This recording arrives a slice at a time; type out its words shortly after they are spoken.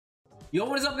Yo,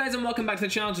 what is up guys, and welcome back to the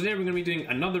channel. Today we're going to be doing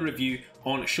another review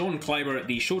on Sean Klaiber,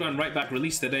 the Showdown right back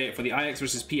released today for the Ajax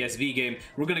vs PSV game.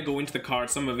 We're going to go into the card,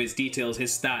 some of his details,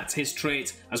 his stats, his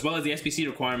traits, as well as the SBC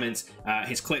requirements,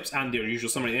 his clips, and their usual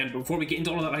summary at the end. But before we get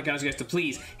into all of that, I guys to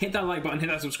please hit that like button, hit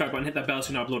that subscribe button, hit that bell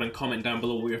so you know upload, and comment down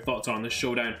below what your thoughts are on this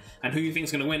Showdown and who you think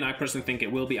is going to win. I personally think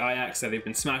it will be Ajax. They've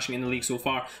been smashing in the league so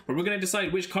far, but we're going to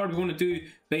decide which card we want to do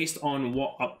based on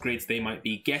what upgrades they might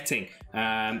be getting.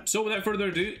 So without further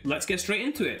ado, let's get straight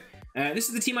into it. This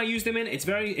is the team I used them in. It's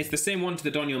the same one to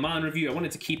the Donyell Malen review. I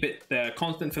wanted to keep it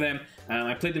constant for them.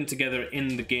 I played them together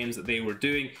in the games that they were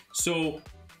doing, so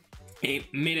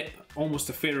it made it almost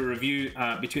a fairer review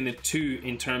between the two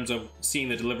in terms of seeing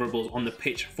the deliverables on the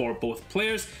pitch for both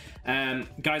players.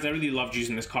 Guys, I really loved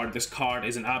using this card. This card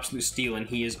is an absolute steal, and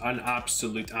he is an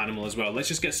absolute animal as well. Let's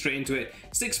just get straight into it.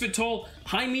 6 foot tall,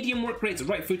 high medium work rates,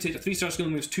 right footed, 3-star skill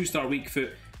moves, 2-star weak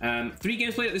foot. 3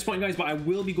 games played at this point, guys, but I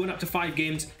will be going up to 5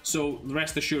 games, so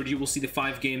rest assured you will see the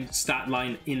 5-game stat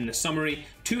line in the summary.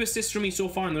 2 assists from me so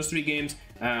far in those 3 games.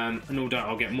 No doubt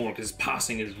I'll get more because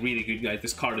passing is really good, guys.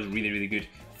 This card is really, really good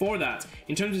for that.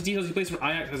 In terms of details he plays for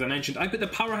Ajax, as I mentioned, I put the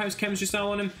powerhouse chemistry style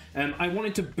on him. I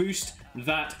wanted to boost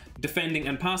that defending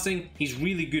and passing. He's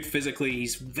really good physically.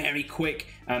 He's very quick.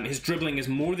 His dribbling is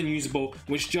more than usable,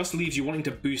 which just leaves you wanting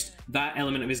to boost that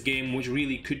element of his game, which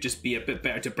really could just be a bit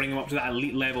better to bring him up to that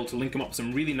elite level, to link him up with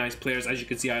some really nice players. As you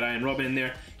can see, I had Ian Robin in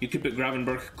there. You could put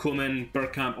Gravenberg, Koeman,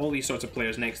 Bergkamp, all these sorts of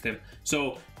players next to him.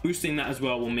 So boosting that as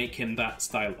well will make him that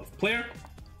style of player.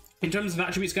 In terms of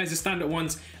attributes, guys, the standard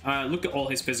ones, look at all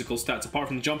his physical stats. Apart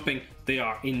from the jumping, they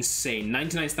are insane.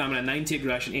 99 stamina, 90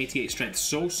 aggression, 88 strength.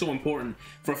 So important.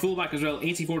 For a fullback as well,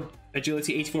 84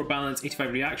 agility, 84 balance,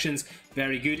 85 reactions.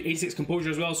 Very good. 86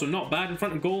 composure as well, so not bad in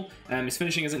front of goal. His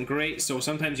finishing isn't great, so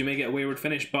sometimes you may get a wayward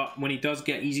finish, but when he does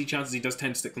get easy chances, he does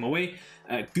tend to stick them away.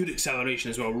 Good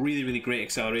acceleration as well. Really, really great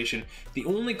acceleration. The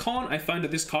only con I found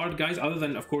of this card, guys, other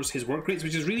than, of course, his work rates,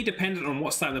 which is really dependent on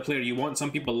what style of player you want. Some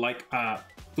people like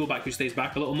fullback who stays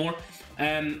back a little more,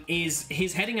 is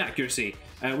his heading accuracy,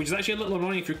 which is actually a little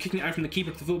annoying if you're kicking it out from the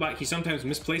keeper to the fullback. He sometimes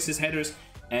misplaces headers,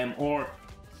 or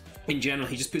in general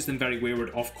he just puts them very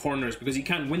wayward off corners, because he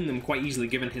can win them quite easily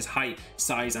given his height,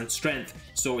 size and strength.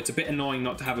 So it's a bit annoying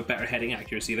not to have a better heading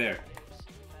accuracy there.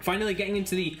 Finally, getting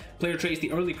into the player traits,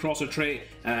 the early crosser trait,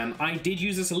 I did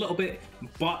use this a little bit,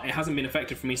 but it hasn't been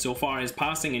effective for me so far. His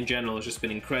passing in general has just been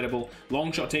incredible.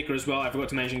 Long shot taker as well. I forgot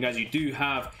to mention, guys, you do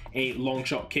have a long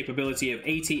shot capability of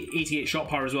 88 shot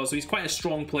power as well, so he's quite a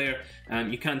strong player.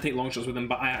 You can take long shots with him,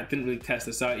 but I didn't really test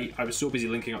this out. I was so busy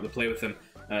linking up the play with him.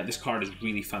 This card is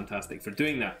really fantastic for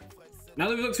doing that. Now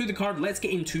that we've looked through the card, let's get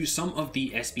into some of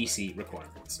the SBC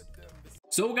requirements.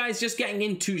 So guys, just getting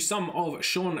into some of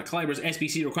Sean Klaiber's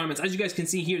SBC requirements. As you guys can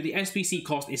see here, the SBC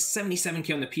cost is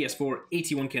 77k on the PS4,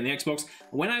 81k on the Xbox.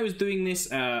 When I was doing this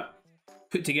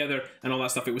put together and all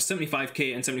that stuff, it was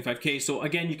 75k and 75k. So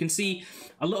again, you can see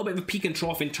a little bit of a peak and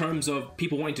trough in terms of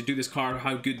people wanting to do this card,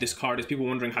 how good this card is, people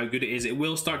wondering how good it is. It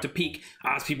will start to peak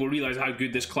as people realize how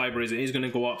good this Klaiber is. It is going to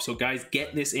go up. So guys,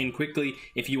 get this in quickly.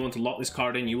 If you want to lock this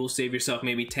card in, you will save yourself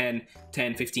maybe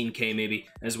 15k maybe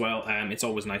as well. It's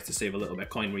always nice to save a little bit of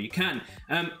coin where you can.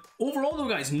 Overall though,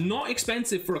 guys, not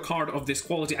expensive for a card of this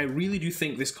quality. I really do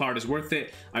think this card is worth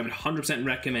it. I would 100%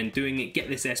 recommend doing it. Get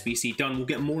this SBC done. We'll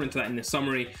get more into that in the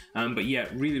summary, but yeah,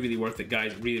 really, really worth it,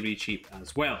 guys. Really, really cheap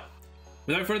as well.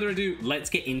 Without further ado,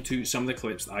 let's get into some of the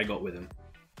clips that I got with him.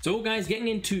 So guys, getting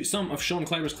into some of Sean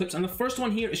Klaiber's clips, and the first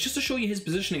one here is just to show you his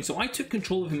positioning. So I took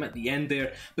control of him at the end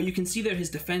there, but you can see there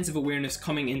his defensive awareness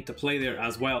coming into play there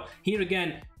as well. Here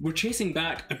again, we're chasing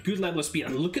back a good level of speed,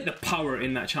 and look at the power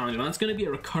in that challenge, and that's going to be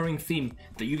a recurring theme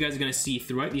that you guys are going to see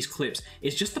throughout these clips.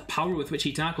 It's just the power with which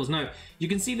he tackles. Now, you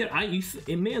can see there,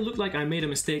 it may look like I made a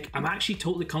mistake. I'm actually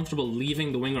totally comfortable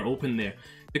leaving the winger open there,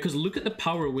 because look at the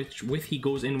power with he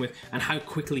goes in with and how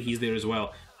quickly he's there as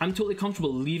well. I'm totally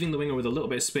comfortable leaving the winger with a little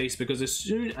bit of space, because as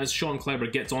soon as Sean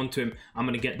Klaiber gets onto him, I'm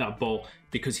going to get that ball,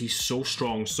 because he's so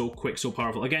strong, so quick, so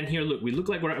powerful. Again, here, look, we look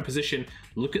like we're out of position.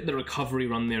 Look at the recovery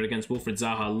run there against Wilfried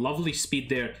Zaha. Lovely speed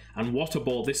there, and what a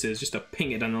ball this is, just to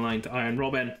ping it down the line to Ian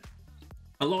Robin.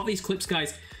 A lot of these clips,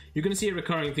 guys, you're going to see a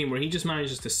recurring theme where he just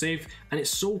manages to save, and it's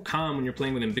so calm when you're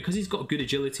playing with him because he's got good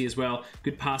agility as well,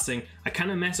 good passing. I kind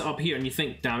of mess it up here and you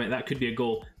think, damn it, that could be a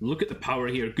goal. Look at the power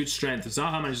here, good strength.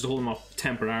 Zaha manages to hold him off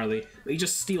temporarily, but he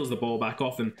just steals the ball back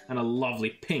off him, and a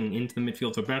lovely ping into the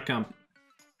midfield for Bergkamp.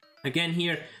 Again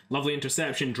here, lovely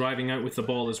interception, driving out with the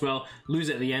ball as well. Lose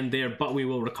it at the end there, but we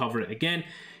will recover it again.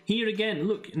 Here again,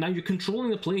 look, now you're controlling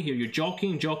the play here. You're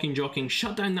jockeying,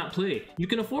 shut down that play. You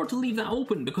can afford to leave that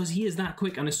open because he is that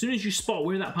quick. And as soon as you spot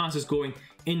where that pass is going,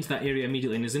 into that area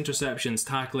immediately. And his interceptions,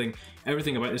 tackling,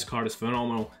 everything about this card is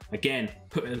phenomenal. Again,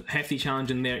 put a hefty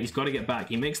challenge in there. He's got to get back.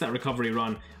 He makes that recovery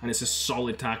run, and it's a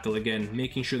solid tackle again,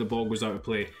 making sure the ball goes out of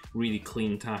play. Really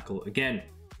clean tackle again.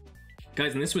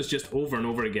 Guys, and this was just over and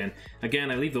over again.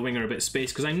 Again, I leave the winger a bit of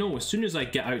space because I know as soon as I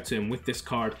get out to him with this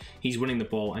card, he's winning the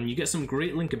ball. And you get some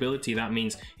great linkability, that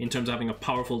means, in terms of having a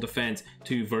powerful defense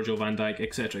to Virgil van Dijk,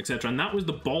 etc, etc. And that was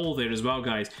the ball there as well,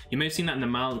 guys. You may have seen that in the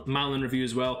Malen review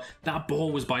as well. That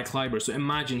ball was by Klaiber, so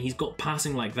imagine he's got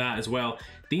passing like that as well.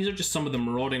 These are just some of the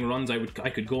marauding runs I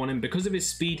could go on him. Because of his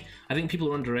speed, I think people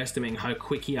are underestimating how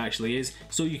quick he actually is.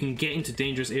 So you can get into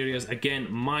dangerous areas. Again,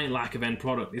 my lack of end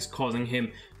product is causing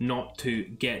him not to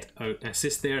get an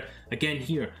assist there. Again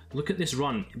here, look at this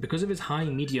run. Because of his high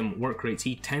medium work rates,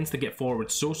 he tends to get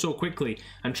forward so quickly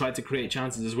and try to create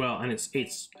chances as well. And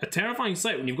it's a terrifying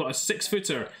sight when you've got a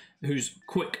 6-footer who's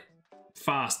quick,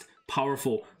 fast,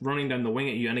 powerful, running down the wing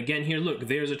at you. And again here, look,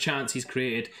 there's a chance he's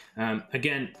created.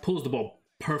 Again, pulls the ball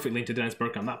perfectly into Dennis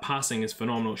Bergkamp. That passing is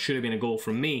phenomenal. Should have been a goal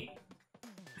from me.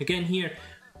 Again here,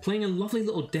 playing a lovely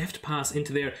little deft pass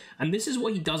into there, and this is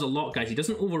what he does a lot, guys. He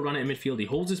doesn't overrun it in midfield. He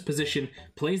holds his position,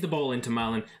 plays the ball into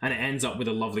Malen, and it ends up with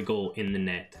a lovely goal in the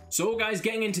net. So guys,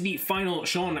 getting into the final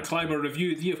Sean Klaiber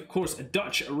review, the of course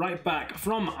Dutch right back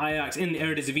from Ajax in the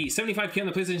Eredivisie. 75k on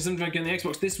the PlayStation, 75k on the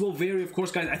Xbox. This will vary, of course,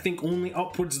 guys. I think only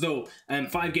upwards though.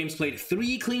 5 games played,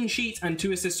 3 clean sheets and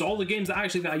 2 assists. So all the games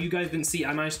that you guys didn't see,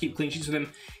 I managed to keep clean sheets with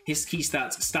him. His key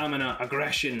stats: stamina,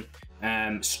 aggression,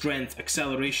 strength,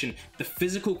 acceleration. The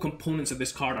physical components of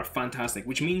this card are fantastic,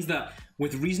 which means that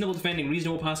with reasonable defending,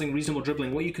 reasonable passing, reasonable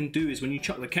dribbling, what you can do is when you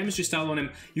chuck the chemistry style on him,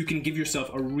 you can give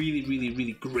yourself a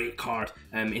really great card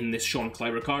in this Sean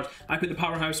Klaiber card. I put the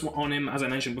powerhouse on him, as I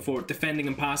mentioned before. Defending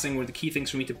and passing were the key things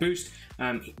for me to boost.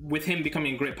 With him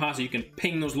becoming a great passer, you can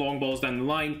ping those long balls down the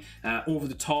line, over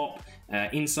the top,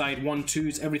 inside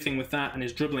 1-2s, everything with that, and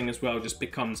his dribbling as well just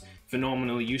becomes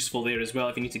phenomenally useful there as well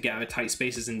if you need to get out of tight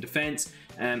spaces in defense.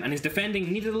 And his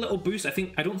defending needed a little boost.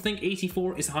 I don't think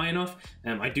 84 is high enough.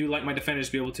 I do like my defenders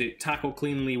to be able to tackle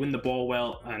cleanly, win the ball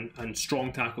well, and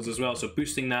strong tackles as well, so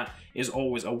boosting that is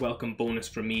always a welcome bonus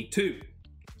for me too.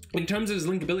 In terms of his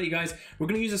linkability, guys, we're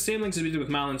going to use the same links as we did with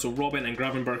Malen, so Robin and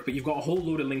Gravenberg, but you've got a whole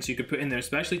load of links you could put in there,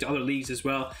 especially to other leagues as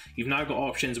well. You've now got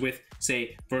options with,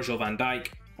 say, Virgil van Dijk,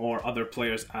 or other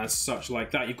players as such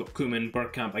like that. You've got Koeman,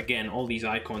 Bergkamp, again, all these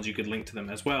icons, you could link to them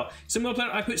as well. Similar player,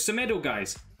 I put Semedo,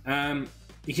 guys.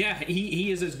 Yeah,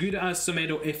 he is as good as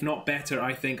Semedo, if not better,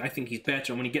 I think. I think he's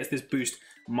better, and when he gets this boost,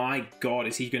 my god,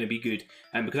 is he going to be good.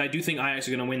 Because I do think Ajax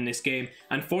are going to win this game,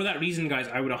 and for that reason, guys,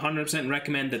 I would 100%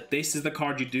 recommend that this is the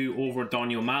card you do over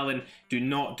Donyell Malen. Do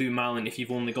not do Malen if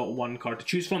you've only got one card to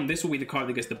choose from. This will be the card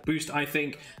that gets the boost, I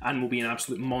think, and will be an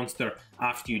absolute monster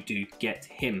after you do get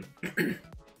him.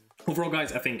 Overall,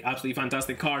 guys, I think absolutely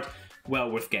fantastic card, well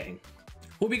worth getting.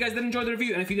 Hope you guys did enjoy the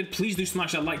review, and if you did, please do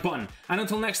smash that like button. And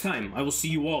until next time, I will see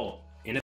you all